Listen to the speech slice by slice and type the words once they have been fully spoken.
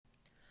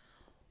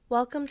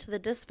Welcome to the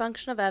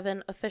Dysfunction of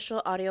Evan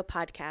official audio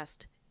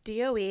podcast.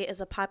 DOE is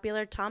a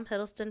popular Tom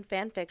Hiddleston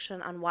fan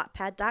fiction on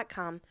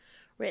Wattpad.com,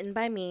 written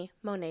by me,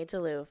 Monet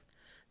DeLuve.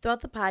 Throughout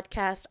the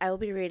podcast, I will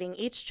be reading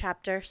each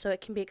chapter so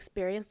it can be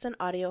experienced in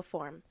audio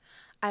form.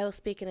 I will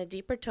speak in a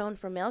deeper tone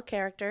for male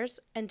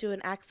characters and do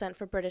an accent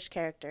for British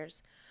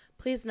characters.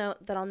 Please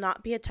note that I'll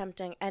not be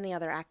attempting any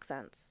other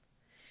accents.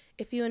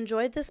 If you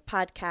enjoyed this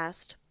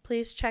podcast,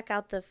 please check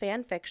out the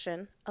fan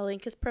fiction. A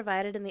link is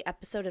provided in the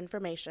episode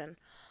information.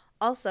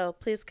 Also,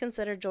 please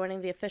consider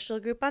joining the official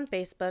group on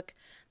Facebook,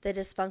 the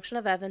Dysfunction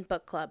of Evan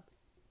Book Club.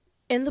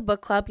 In the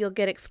book club, you'll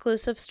get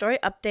exclusive story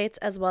updates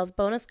as well as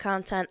bonus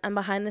content and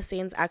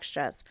behind-the-scenes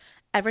extras.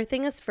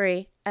 Everything is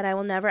free, and I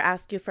will never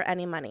ask you for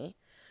any money.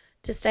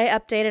 To stay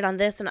updated on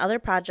this and other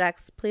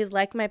projects, please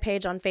like my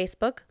page on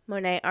Facebook,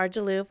 Monet R.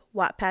 DeLuve,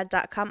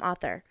 Wattpad.com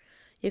author.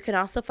 You can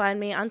also find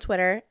me on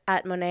Twitter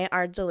at Monet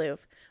R.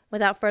 DeLuve.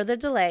 Without further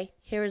delay,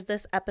 here is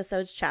this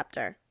episode's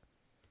chapter.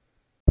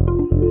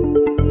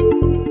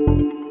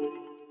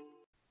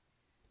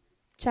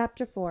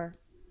 Chapter 4.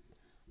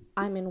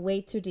 I'm in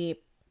way too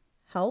deep.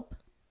 Help?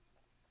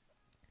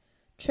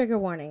 Trigger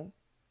warning.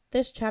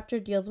 This chapter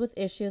deals with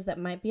issues that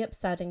might be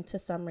upsetting to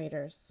some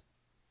readers.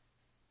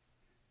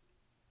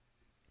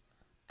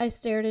 I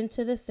stared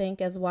into the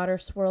sink as water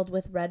swirled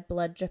with red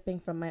blood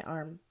dripping from my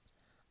arm.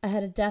 I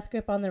had a death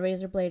grip on the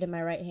razor blade in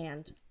my right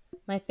hand.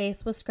 My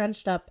face was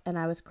scrunched up and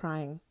I was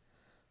crying.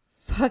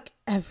 Fuck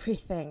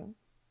everything,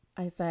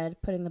 I said,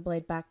 putting the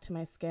blade back to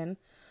my skin.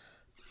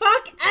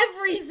 Fuck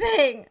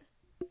everything!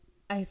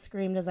 I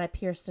screamed as I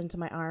pierced into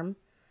my arm.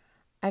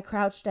 I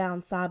crouched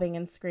down, sobbing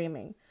and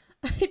screaming.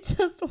 I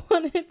just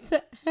want it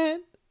to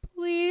end.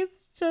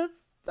 Please,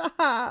 just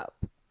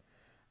stop.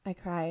 I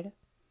cried.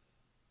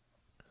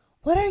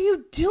 What are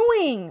you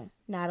doing?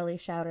 Natalie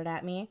shouted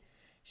at me.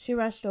 She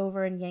rushed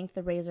over and yanked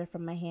the razor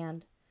from my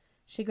hand.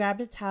 She grabbed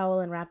a towel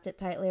and wrapped it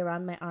tightly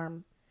around my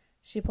arm.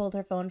 She pulled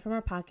her phone from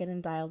her pocket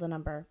and dialed a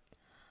number.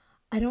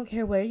 I don't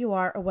care where you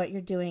are or what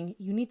you're doing.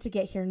 You need to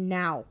get here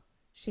now,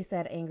 she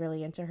said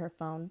angrily into her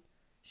phone.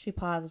 She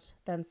paused,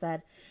 then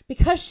said,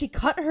 because she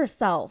cut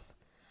herself.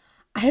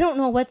 I don't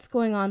know what's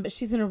going on, but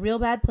she's in a real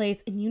bad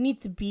place and you need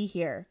to be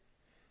here.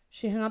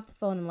 She hung up the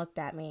phone and looked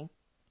at me.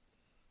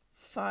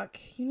 Fuck,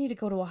 you need to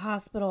go to a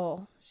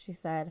hospital, she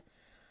said.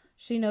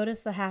 She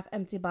noticed the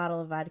half-empty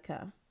bottle of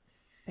vodka.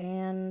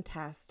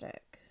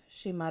 Fantastic,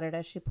 she muttered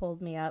as she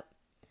pulled me up.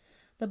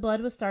 The blood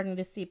was starting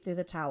to seep through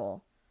the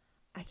towel.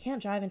 I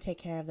can't drive and take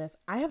care of this.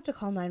 I have to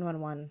call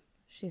 911,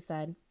 she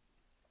said.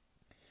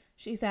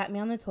 She sat me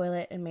on the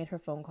toilet and made her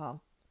phone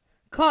call.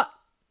 Cut!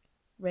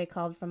 Ray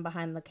called from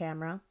behind the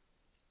camera.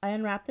 I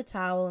unwrapped the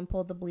towel and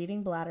pulled the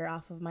bleeding bladder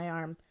off of my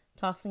arm,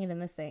 tossing it in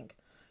the sink.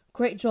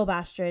 Great job,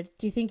 Astrid.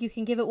 Do you think you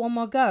can give it one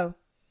more go?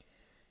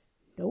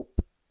 Nope.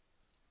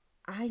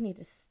 I need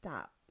to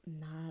stop.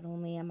 Not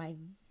only am I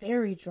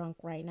very drunk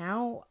right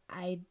now,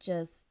 I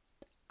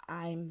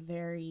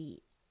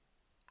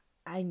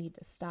need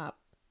to stop,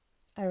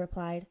 I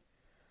replied.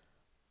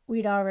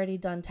 We'd already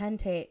done 10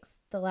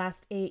 takes, the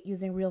last 8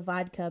 using real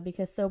vodka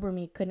because sober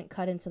me couldn't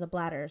cut into the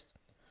bladders.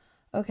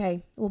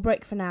 Okay, we'll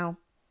break for now.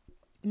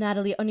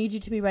 Natalie, I'll need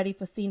you to be ready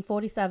for scene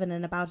 47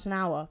 in about an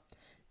hour.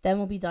 Then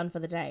we'll be done for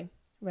the day,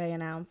 Ray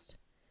announced.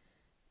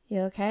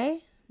 You okay?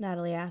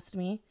 Natalie asked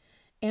me.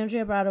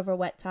 Andrea brought over a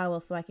wet towel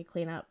so I could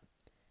clean up.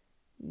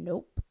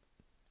 Nope,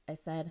 I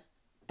said.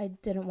 I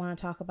didn't want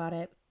to talk about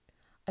it.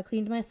 I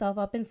cleaned myself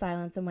up in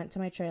silence and went to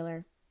my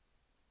trailer.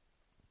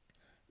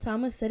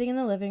 Tom was sitting in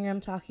the living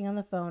room talking on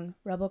the phone,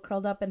 Rebel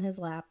curled up in his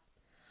lap.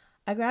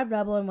 I grabbed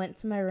Rebel and went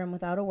to my room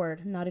without a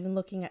word, not even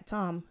looking at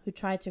Tom, who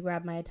tried to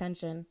grab my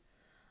attention.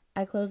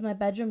 I closed my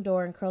bedroom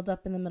door and curled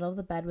up in the middle of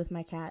the bed with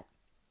my cat.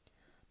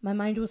 My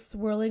mind was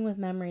swirling with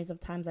memories of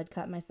times I'd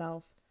cut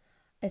myself.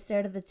 I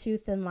stared at the 2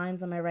 thin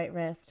lines on my right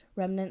wrist,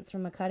 remnants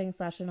from a cutting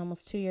session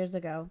almost 2 years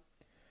ago.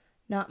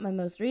 Not my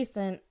most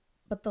recent,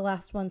 but the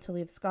last one to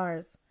leave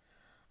scars.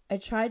 I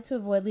tried to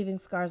avoid leaving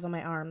scars on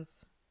my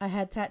arms. I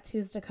had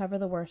tattoos to cover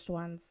the worst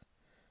ones.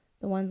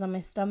 The ones on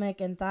my stomach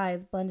and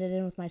thighs blended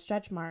in with my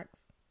stretch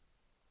marks.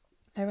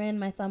 I ran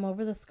my thumb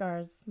over the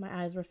scars my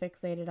eyes were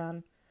fixated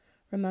on,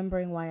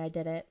 remembering why I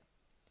did it.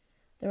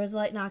 There was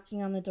light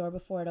knocking on the door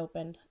before it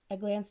opened. I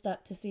glanced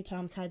up to see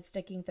Tom's head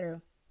sticking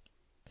through.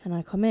 Can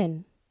I come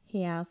in?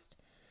 He asked,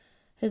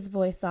 his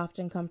voice soft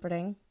and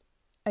comforting.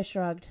 I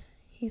shrugged.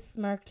 He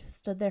smirked,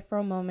 stood there for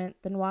a moment,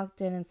 then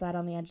walked in and sat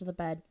on the edge of the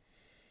bed.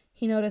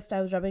 He noticed I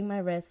was rubbing my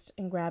wrist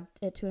and grabbed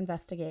it to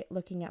investigate,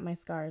 looking at my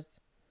scars.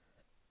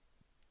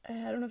 I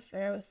had an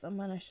affair with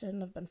someone I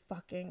shouldn't have been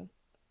fucking.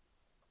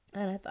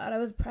 And I thought I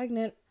was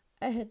pregnant.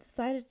 I had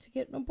decided to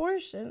get an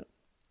abortion,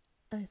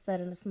 I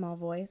said in a small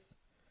voice.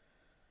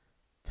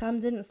 Tom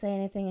didn't say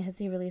anything as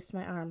he released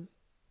my arm.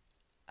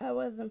 I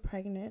wasn't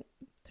pregnant.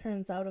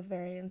 Turns out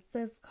ovarian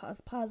cysts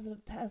cause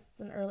positive tests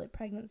and early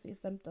pregnancy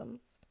symptoms.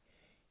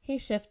 He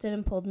shifted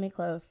and pulled me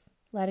close,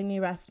 letting me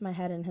rest my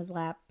head in his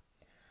lap.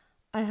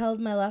 I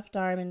held my left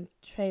arm and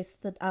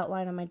traced the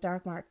outline of my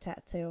dark mark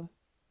tattoo.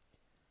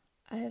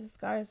 I have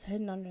scars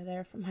hidden under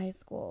there from high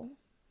school,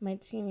 My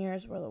teen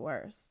years were the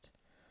worst.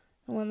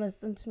 No one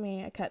listened to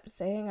me. I kept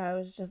saying I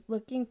was just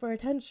looking for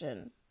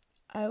attention.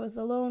 I was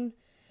alone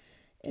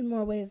in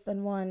more ways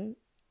than one.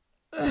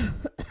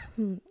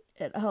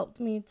 It helped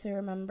me to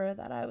remember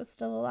that I was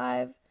still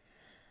alive,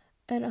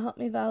 and it helped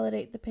me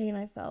validate the pain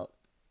I felt.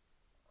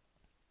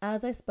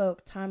 As I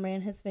spoke, Tom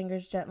ran his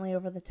fingers gently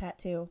over the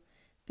tattoo,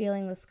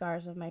 feeling the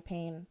scars of my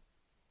pain.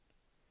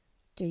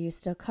 "Do you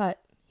still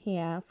cut?" he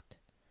asked.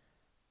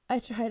 "I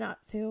try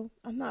not to.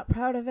 I'm not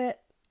proud of it.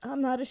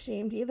 I'm not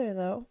ashamed either,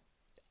 though.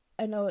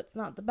 I know it's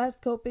not the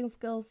best coping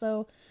skill,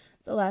 so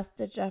it's a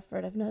last-ditch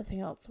effort if nothing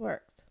else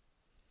worked."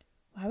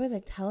 Why was I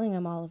telling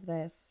him all of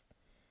this?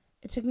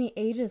 It took me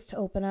ages to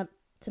open up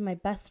to my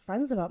best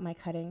friends about my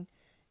cutting,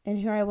 and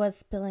here I was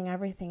spilling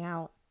everything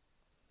out.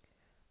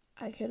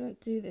 I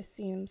couldn't do the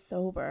scene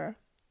sober.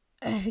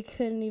 I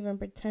couldn't even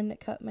pretend to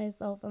cut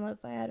myself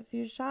unless I had a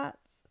few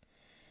shots.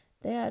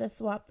 They had to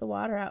swap the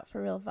water out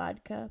for real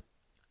vodka.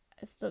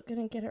 I still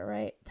couldn't get it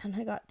right. Then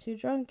I got too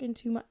drunk and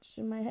too much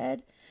in my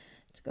head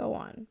to go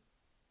on.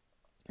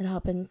 "It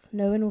happens.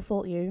 No one will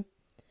fault you.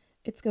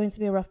 It's going to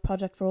be a rough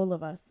project for all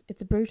of us.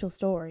 It's a brutal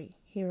story,"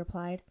 he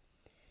replied.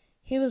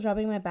 He was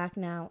rubbing my back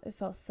now. It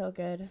felt so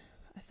good.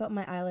 I felt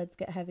my eyelids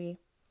get heavy.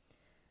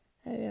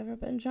 "Have you ever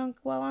been drunk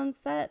while on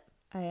set?"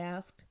 I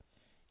asked.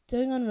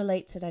 Doing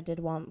unrelated, I did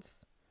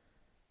once.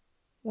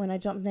 When I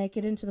jumped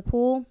naked into the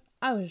pool,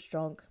 I was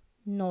drunk.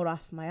 Not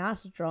off my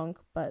ass drunk,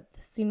 but the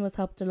scene was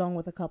helped along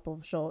with a couple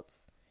of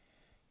shots.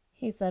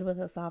 He said with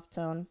a soft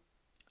tone.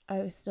 I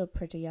was still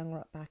pretty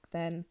young back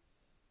then.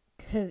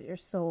 "'Cause you're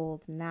so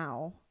old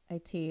now," I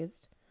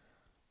teased.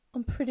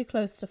 "I'm pretty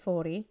close to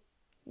 40.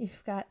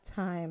 You've got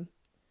time."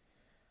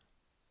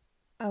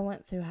 "I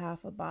went through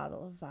half a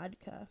bottle of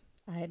vodka,"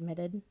 I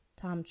admitted.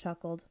 Tom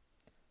chuckled.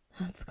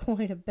 "That's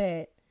quite a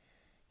bit,"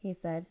 he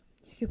said.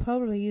 "You could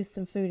probably use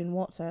some food and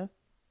water."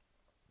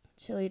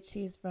 "Chili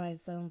cheese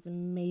fries sounds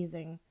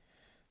amazing.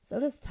 So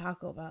does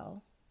Taco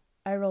Bell."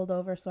 I rolled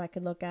over so I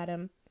could look at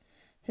him.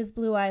 His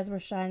blue eyes were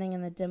shining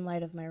in the dim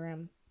light of my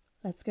room.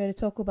 "Let's go to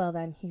Taco Bell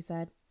then," he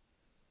said.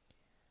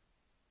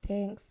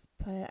 "Thanks,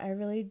 but I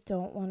really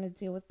don't want to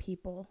deal with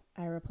people,"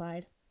 I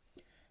replied.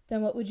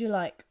 "Then what would you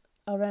like?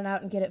 I'll run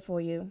out and get it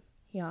for you,"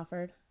 he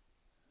offered.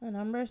 "A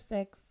number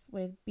 6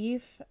 with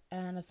beef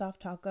and a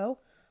soft taco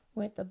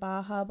with the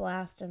Baja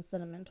Blast and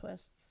cinnamon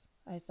twists,"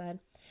 I said.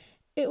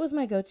 It was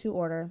my go-to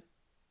order.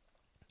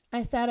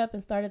 I sat up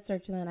and started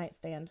searching the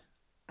nightstand.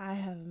 I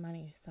have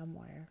money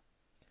somewhere.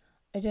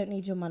 "I don't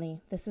need your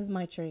money. This is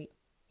my treat,"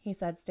 he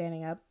said,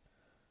 standing up.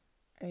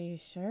 "Are you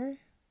sure?"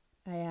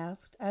 I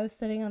asked. I was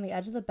sitting on the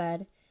edge of the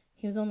bed.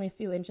 He was only a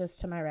few inches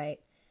to my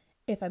right.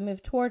 If I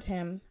moved toward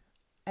him,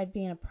 I'd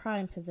be in a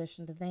prime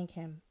position to thank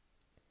him.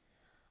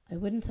 "I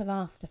wouldn't have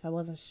asked if I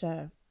wasn't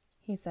sure,"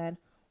 he said.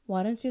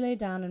 "Why don't you lay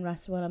down and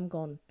rest while I'm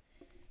gone?"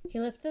 He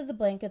lifted the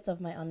blankets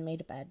of my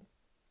unmade bed.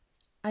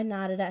 I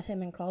nodded at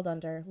him and crawled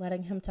under,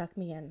 letting him tuck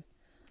me in.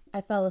 I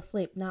fell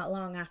asleep not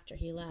long after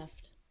he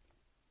left.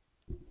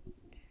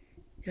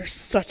 "You're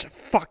such a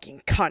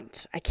fucking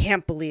cunt. I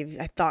can't believe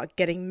I thought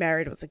getting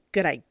married was a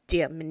good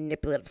idea,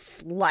 manipulative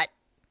slut."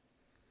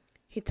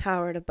 He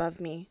towered above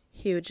me,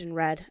 huge and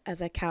red,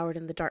 as I cowered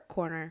in the dark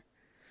corner.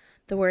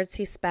 The words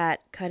he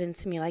spat cut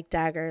into me like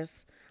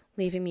daggers,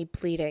 leaving me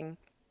bleeding.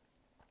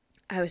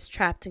 I was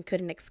trapped and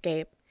couldn't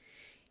escape.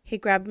 He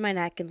grabbed my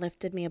neck and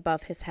lifted me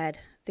above his head.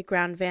 The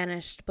ground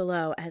vanished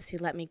below as he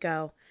let me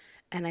go,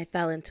 and I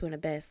fell into an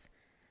abyss.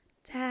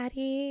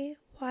 "Daddy,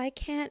 why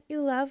can't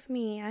you love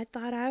me? I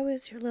thought I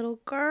was your little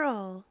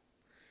girl,"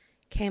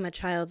 came a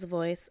child's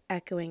voice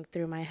echoing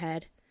through my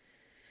head.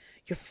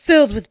 "You're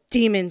filled with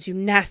demons, you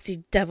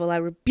nasty devil. I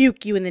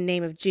rebuke you in the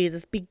name of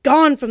Jesus. Be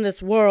gone from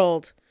this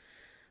world,"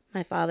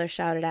 my father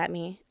shouted at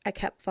me. I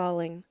kept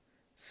falling,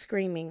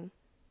 screaming.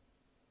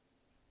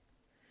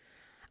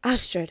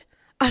 Astrid,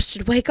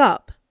 wake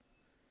up."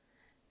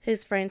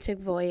 His frantic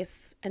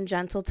voice and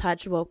gentle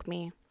touch woke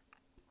me.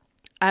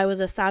 I was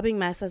a sobbing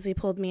mess as he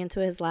pulled me into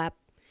his lap.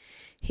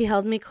 He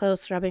held me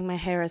close, rubbing my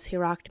hair as he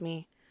rocked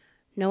me.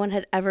 No one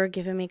had ever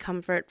given me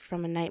comfort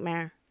from a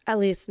nightmare, at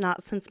least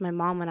not since my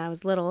mom when I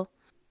was little.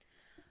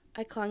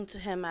 I clung to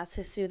him as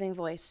his soothing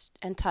voice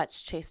and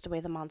touch chased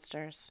away the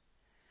monsters.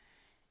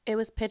 It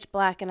was pitch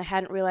black, and I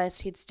hadn't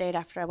realized he'd stayed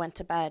after I went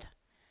to bed.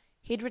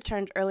 He'd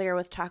returned earlier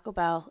with Taco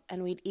Bell,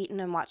 and we'd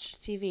eaten and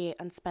watched TV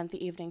and spent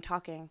the evening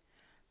talking.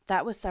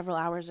 That was several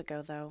hours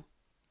ago, though.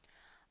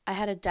 I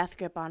had a death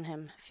grip on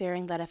him,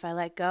 fearing that if I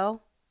let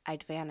go,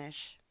 I'd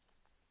vanish.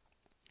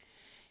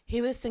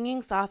 He was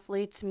singing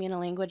softly to me in a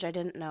language I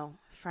didn't know.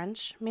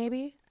 French,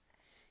 maybe?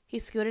 He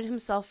scooted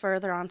himself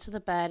further onto the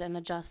bed and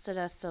adjusted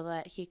us so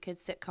that he could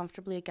sit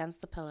comfortably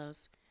against the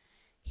pillows.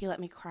 He let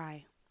me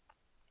cry.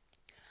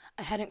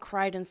 I hadn't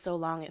cried in so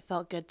long, it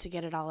felt good to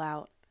get it all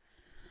out.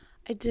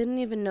 I didn't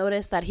even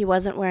notice that he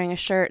wasn't wearing a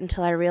shirt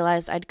until I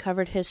realized I'd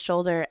covered his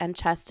shoulder and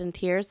chest in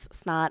tears,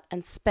 snot,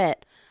 and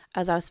spit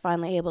as I was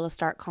finally able to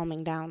start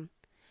calming down.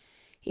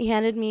 He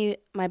handed me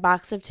my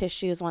box of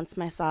tissues once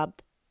my sob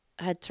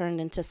had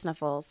turned into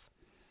sniffles.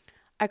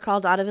 I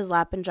crawled out of his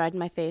lap and dried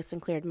my face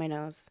and cleared my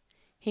nose.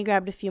 He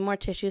grabbed a few more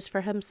tissues for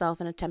himself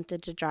and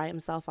attempted to dry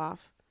himself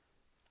off.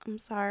 "I'm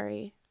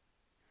sorry,"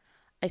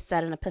 I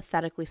said in a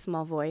pathetically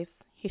small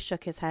voice. He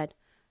shook his head.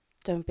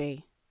 "Don't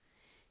be."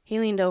 He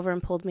leaned over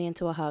and pulled me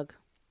into a hug.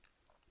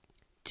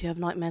 "Do you have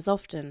nightmares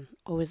often,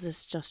 or was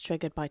this just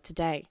triggered by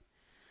today?"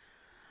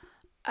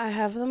 "I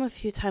have them a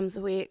few times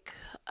a week,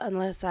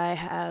 unless I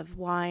have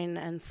wine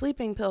and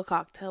sleeping pill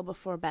cocktail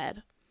before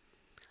bed."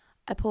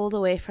 I pulled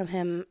away from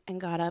him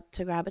and got up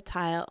to grab a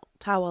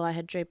towel I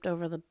had draped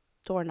over the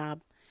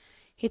doorknob.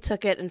 He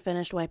took it and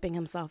finished wiping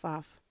himself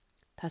off.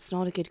 "That's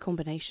not a good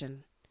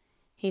combination,"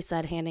 he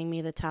said, handing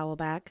me the towel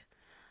back.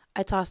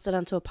 I tossed it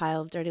onto a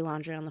pile of dirty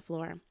laundry on the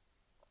floor.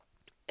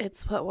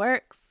 "It's what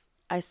works,"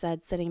 I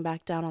said, sitting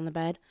back down on the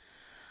bed.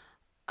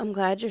 "I'm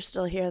glad you're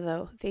still here,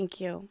 though. Thank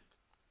you."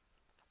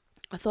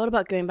 I thought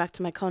about going back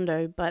to my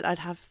condo, but I'd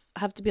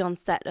have to be on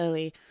set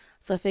early,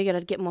 so I figured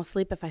I'd get more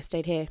sleep if I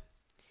stayed here.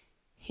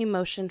 He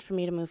motioned for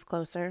me to move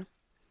closer.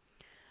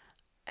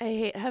 "I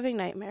hate having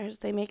nightmares.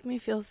 They make me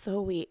feel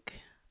so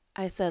weak,"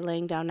 I said,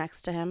 laying down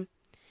next to him.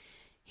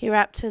 He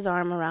wrapped his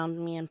arm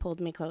around me and pulled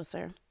me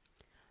closer.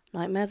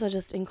 "Nightmares are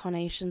just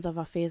incarnations of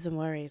our fears and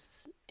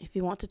worries. If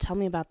you want to tell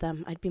me about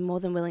them, I'd be more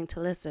than willing to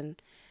listen.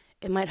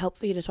 It might help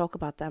for you to talk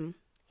about them,"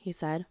 he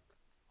said.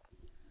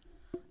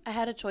 I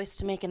had a choice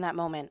to make in that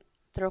moment: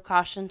 throw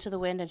caution to the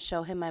wind and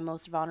show him my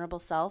most vulnerable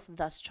self,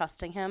 thus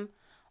trusting him,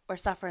 or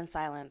suffer in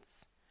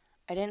silence.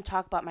 I didn't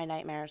talk about my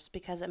nightmares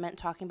because it meant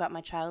talking about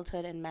my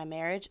childhood and my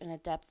marriage in a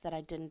depth that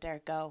I didn't dare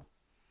go.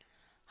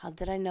 How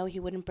did I know he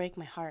wouldn't break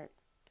my heart?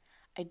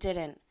 I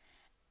didn't,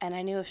 and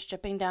I knew if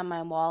stripping down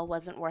my wall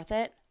wasn't worth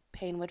it,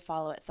 pain would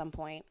follow at some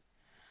point.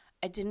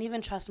 I didn't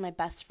even trust my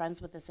best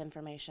friends with this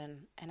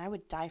information, and I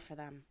would die for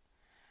them.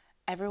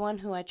 Everyone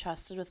who I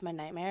trusted with my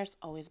nightmares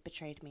always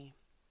betrayed me.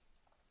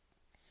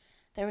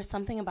 There was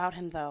something about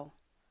him, though,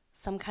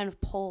 some kind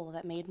of pull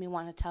that made me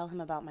want to tell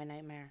him about my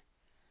nightmare.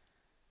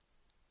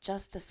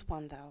 Just this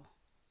one, though,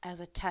 as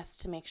a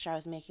test to make sure I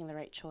was making the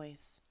right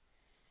choice.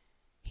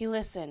 He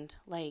listened,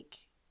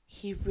 like,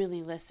 he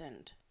really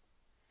listened.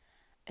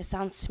 "It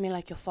sounds to me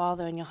like your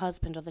father and your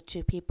husband are the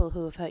two people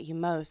who have hurt you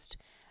most,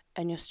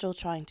 and you're still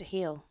trying to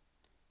heal,"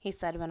 he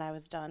said when I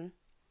was done.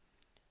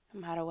 "No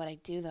matter what I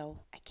do,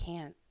 though, I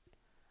can't.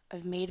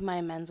 I've made my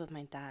amends with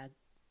my dad,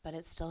 but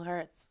it still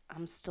hurts.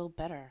 I'm still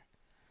bitter.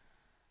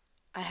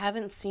 I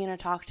haven't seen or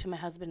talked to my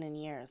husband in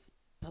years,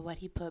 but what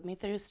he put me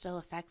through still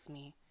affects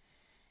me.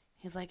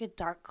 He's like a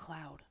dark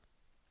cloud.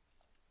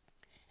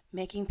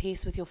 Making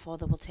peace with your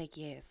father will take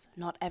years.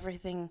 Not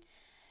everything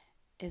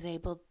is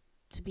able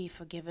to be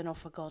forgiven or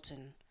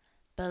forgotten,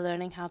 but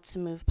learning how to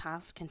move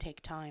past can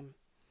take time.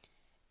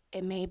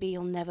 It may be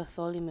you'll never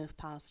fully move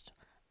past,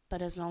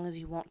 but as long as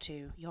you want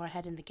to, you're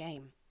ahead in the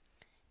game,"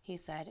 he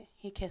said.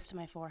 He kissed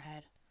my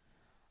forehead.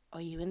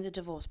 "Are you in the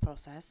divorce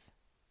process?"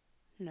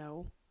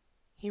 "No."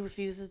 He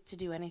refuses to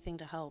do anything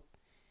to help.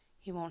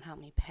 He won't help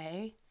me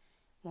pay,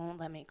 won't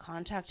let me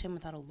contact him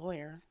without a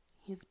lawyer.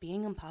 He's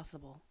being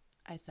impossible,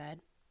 I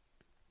said.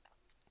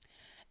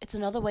 "It's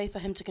another way for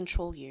him to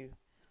control you.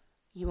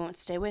 You won't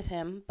stay with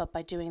him, but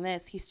by doing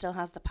this, he still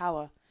has the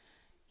power.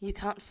 You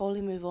can't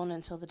fully move on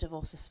until the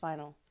divorce is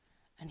final,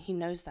 and he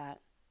knows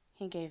that."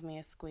 He gave me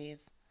a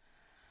squeeze.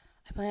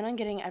 "I plan on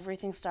getting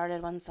everything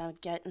started once I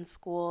get in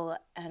school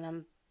and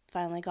I'm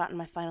finally gotten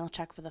my final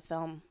check for the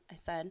film," I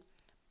said,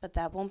 "but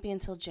that won't be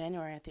until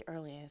January at the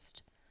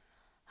earliest."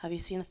 "Have you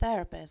seen a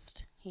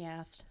therapist?" he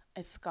asked.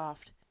 I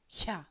scoffed.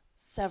 "Yeah,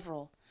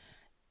 several.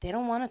 They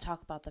don't want to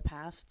talk about the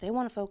past. They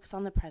want to focus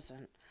on the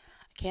present.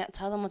 I can't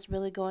tell them what's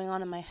really going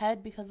on in my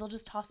head because they'll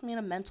just toss me in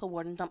a mental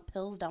ward and dump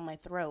pills down my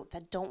throat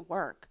that don't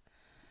work.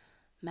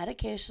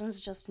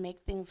 Medications just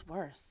make things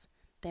worse.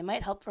 They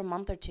might help for a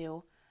month or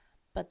two,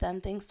 but then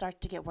things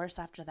start to get worse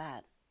after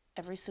that.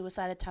 Every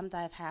suicide attempt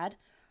I've had,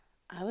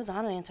 I was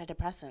on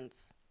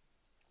antidepressants.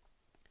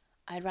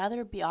 I'd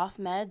rather be off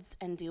meds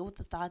and deal with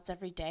the thoughts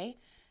every day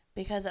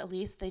because at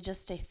least they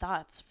just stay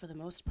thoughts for the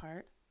most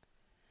part.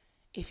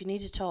 If you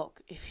need to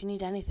talk, if you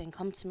need anything,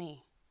 come to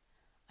me.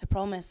 I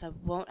promise I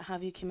won't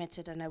have you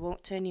committed and I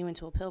won't turn you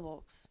into a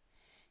pillbox,"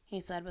 he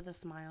said with a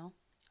smile.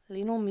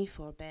 "Lean on me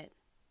for a bit."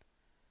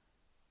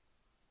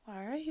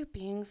 "Why are you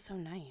being so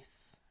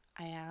nice?"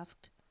 I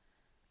asked.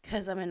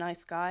 "'Cause I'm a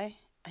nice guy.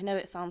 I know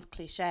it sounds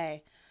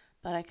cliche,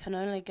 but I can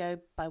only go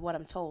by what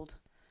I'm told.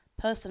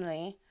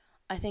 Personally,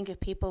 I think if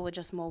people were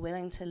just more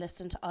willing to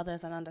listen to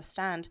others and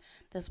understand,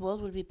 this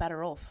world would be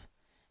better off.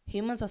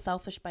 Humans are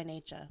selfish by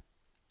nature.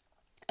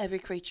 Every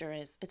creature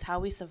is. It's how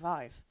we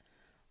survive.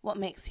 What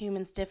makes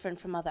humans different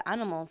from other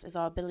animals is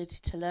our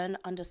ability to learn,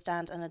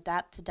 understand, and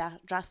adapt to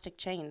drastic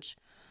change.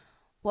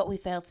 What we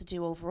fail to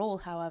do overall,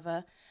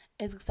 however,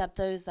 is accept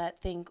those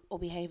that think or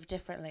behave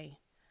differently.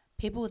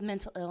 People with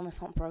mental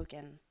illness aren't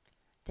broken.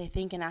 They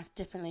think and act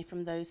differently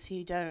from those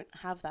who don't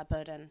have that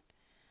burden.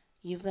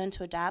 You've learned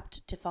to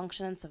adapt, to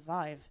function, and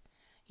survive.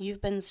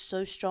 You've been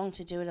so strong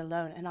to do it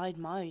alone, and I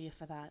admire you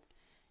for that.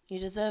 You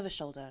deserve a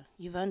shoulder.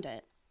 You've earned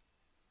it."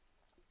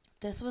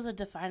 This was a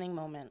defining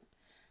moment.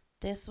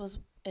 This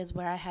is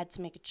where I had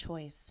to make a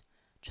choice.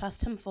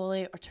 Trust him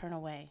fully or turn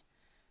away.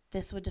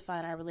 This would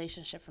define our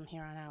relationship from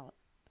here on out.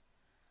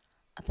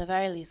 At the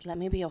very least, let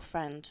me be your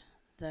friend,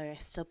 though I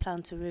still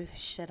plan to woo the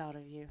shit out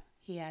of you,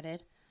 he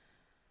added.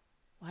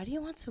 Why do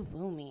you want to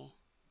woo me?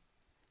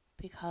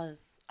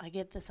 Because I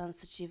get the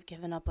sense that you've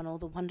given up on all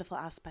the wonderful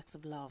aspects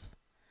of love.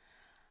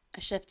 I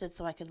shifted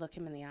so I could look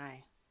him in the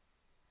eye.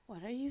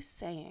 What are you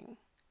saying?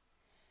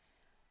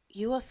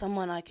 You are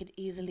someone I could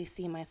easily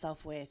see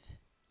myself with.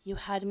 You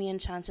had me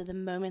enchanted the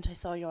moment I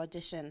saw your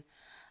audition.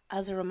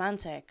 As a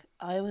romantic,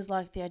 I always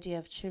liked the idea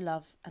of true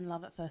love and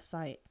love at first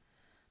sight.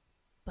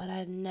 But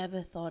I've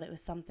never thought it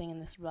was something in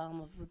this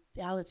realm of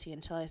reality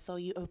until I saw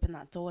you open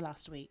that door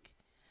last week.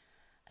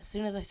 As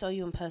soon as I saw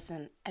you in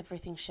person,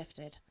 everything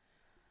shifted.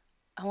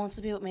 I want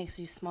to be what makes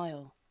you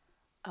smile.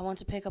 I want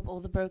to pick up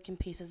all the broken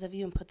pieces of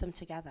you and put them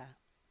together.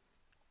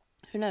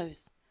 Who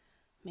knows?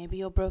 Maybe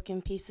your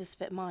broken pieces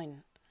fit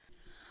mine.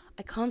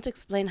 I can't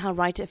explain how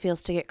right it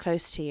feels to get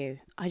close to you.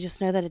 I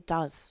just know that it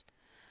does.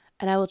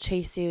 And I will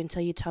chase you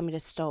until you tell me to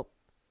stop.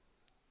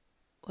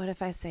 What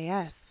if I say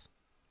yes?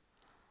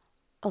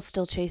 I'll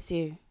still chase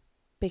you,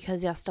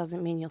 because yes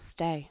doesn't mean you'll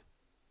stay.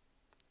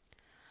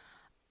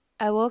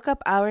 I woke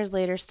up hours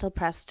later still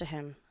pressed to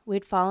him.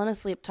 We'd fallen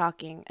asleep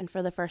talking, and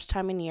for the first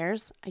time in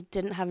years, I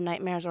didn't have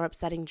nightmares or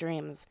upsetting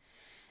dreams.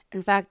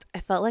 In fact, I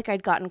felt like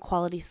I'd gotten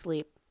quality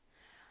sleep.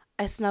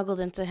 I snuggled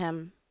into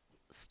him,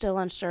 still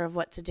unsure of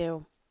what to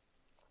do.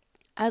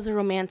 As a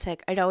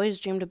romantic, I'd always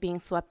dreamed of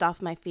being swept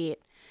off my feet,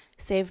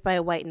 saved by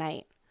a white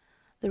knight.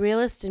 The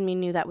realist in me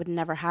knew that would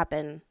never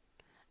happen,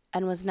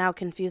 and was now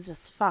confused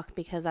as fuck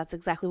because that's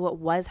exactly what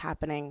was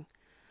happening.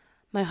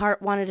 My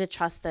heart wanted to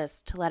trust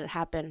this, to let it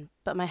happen,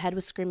 but my head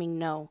was screaming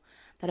no,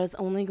 that I was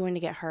only going to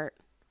get hurt.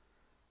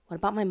 What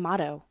about my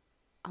motto?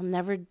 I'll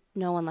never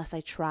know unless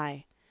I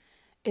try.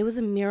 It was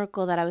a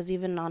miracle that I was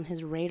even on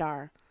his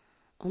radar.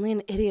 Only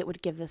an idiot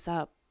would give this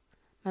up.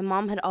 My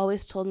mom had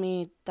always told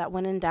me that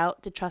when in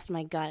doubt, to trust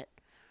my gut.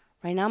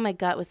 Right now my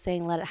gut was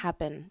saying let it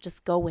happen,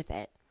 just go with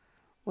it.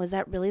 Was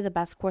that really the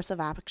best course of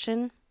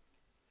action?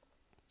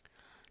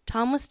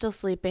 Tom was still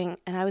sleeping,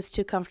 and I was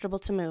too comfortable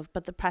to move,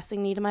 but the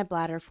pressing need in my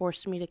bladder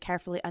forced me to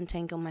carefully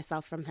untangle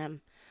myself from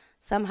him.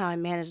 Somehow I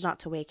managed not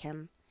to wake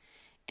him.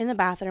 In the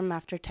bathroom,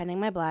 after tending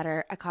my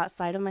bladder, I caught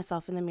sight of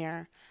myself in the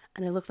mirror,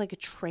 and I looked like a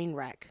train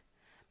wreck.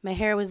 My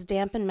hair was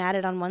damp and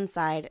matted on one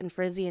side, and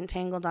frizzy and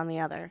tangled on the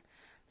other.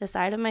 The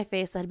side of my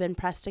face that had been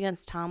pressed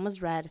against Tom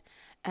was red,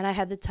 and I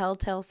had the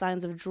telltale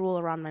signs of drool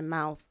around my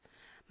mouth.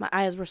 My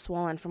eyes were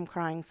swollen from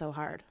crying so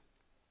hard.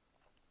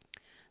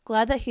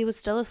 Glad that he was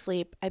still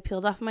asleep, I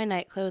peeled off my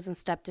nightclothes and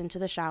stepped into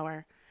the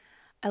shower.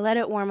 I let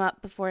it warm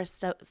up before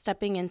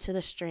stepping into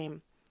the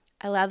stream.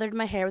 I lathered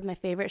my hair with my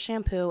favorite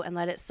shampoo and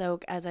let it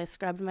soak as I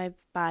scrubbed my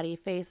body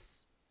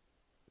face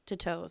to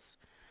toes.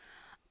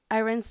 I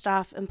rinsed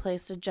off and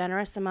placed a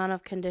generous amount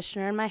of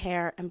conditioner in my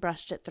hair and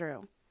brushed it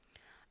through.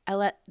 I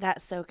let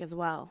that soak as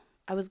well.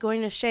 I was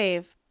going to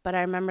shave, but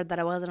I remembered that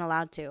I wasn't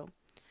allowed to.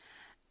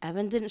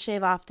 Evan didn't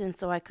shave often,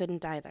 so I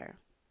couldn't either.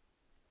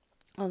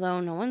 Although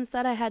no one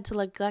said I had to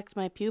neglect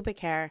my pubic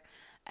hair,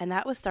 and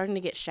that was starting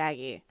to get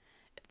shaggy.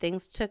 If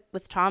things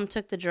with Tom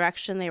took the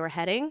direction they were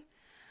heading,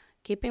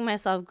 keeping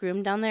myself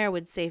groomed down there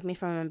would save me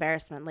from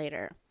embarrassment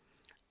later.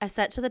 I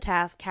set to the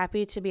task,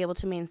 happy to be able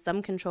to maintain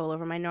some control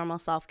over my normal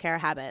self-care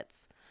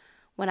habits.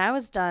 When I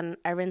was done,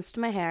 I rinsed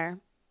my hair,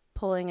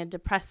 pulling a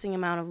depressing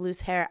amount of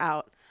loose hair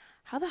out.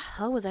 How the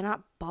hell was I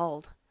not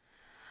bald?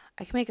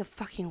 I can make a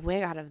fucking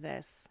wig out of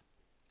this.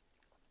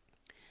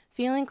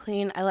 Feeling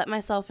clean, I let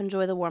myself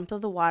enjoy the warmth of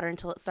the water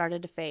until it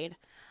started to fade.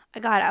 I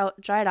got out,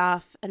 dried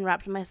off, and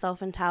wrapped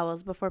myself in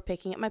towels before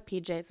picking up my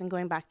PJs and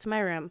going back to my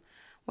room,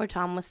 where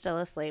Tom was still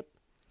asleep.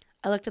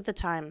 I looked at the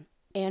time.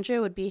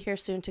 Andrea would be here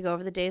soon to go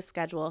over the day's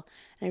schedule,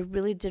 and I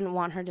really didn't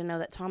want her to know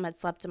that Tom had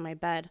slept in my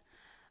bed.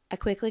 I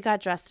quickly got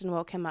dressed and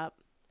woke him up.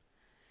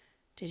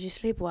 "Did you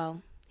sleep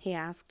well?" he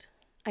asked.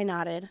 I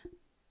nodded.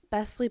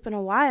 "Best sleep in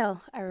a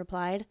while," I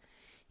replied.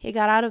 He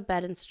got out of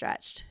bed and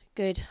stretched.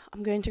 "Good.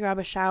 I'm going to grab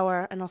a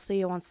shower, and I'll see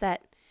you on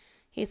set,"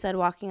 he said,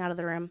 walking out of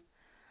the room.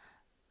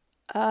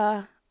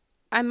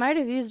 I might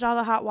have used all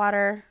the hot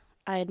water,"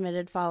 I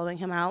admitted, following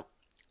him out.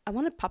 I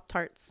wanted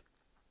Pop-Tarts.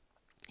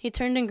 He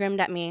turned and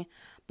grinned at me,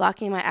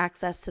 blocking my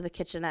access to the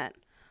kitchenette.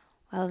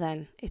 "Well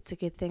then, it's a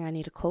good thing I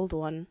need a cold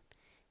one."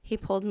 He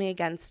pulled me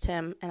against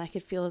him, and I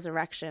could feel his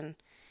erection.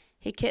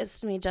 He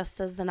kissed me just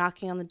as the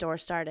knocking on the door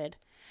started.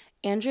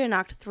 Andrea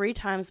knocked 3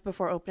 times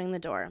before opening the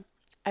door.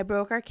 I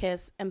broke our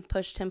kiss and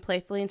pushed him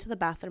playfully into the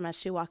bathroom as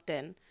she walked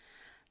in.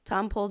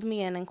 Tom pulled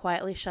me in and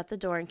quietly shut the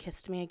door and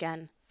kissed me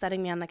again,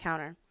 setting me on the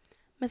counter.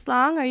 "Miss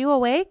Long, are you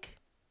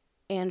awake?"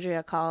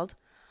 Andrea called.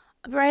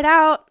 "I'll be right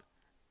out,"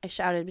 I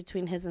shouted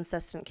between his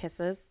insistent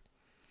kisses.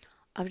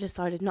 "I've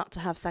decided not to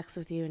have sex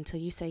with you until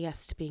you say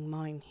yes to being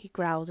mine," he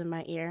growled in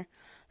my ear.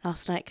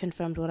 "Last night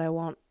confirmed what I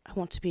want. I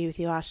want to be with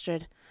you,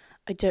 Astrid.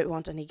 I don't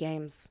want any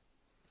games."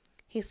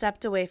 He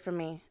stepped away from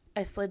me.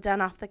 I slid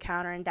down off the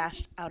counter and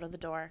dashed out of the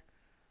door.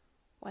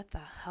 What the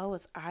hell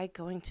was I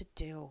going to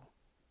do?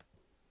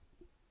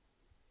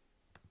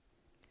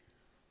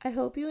 I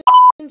hope you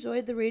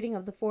enjoyed the reading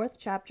of the 4th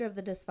chapter of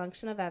The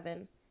Dysfunction of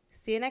Evan.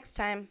 See you next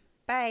time.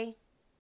 Bye.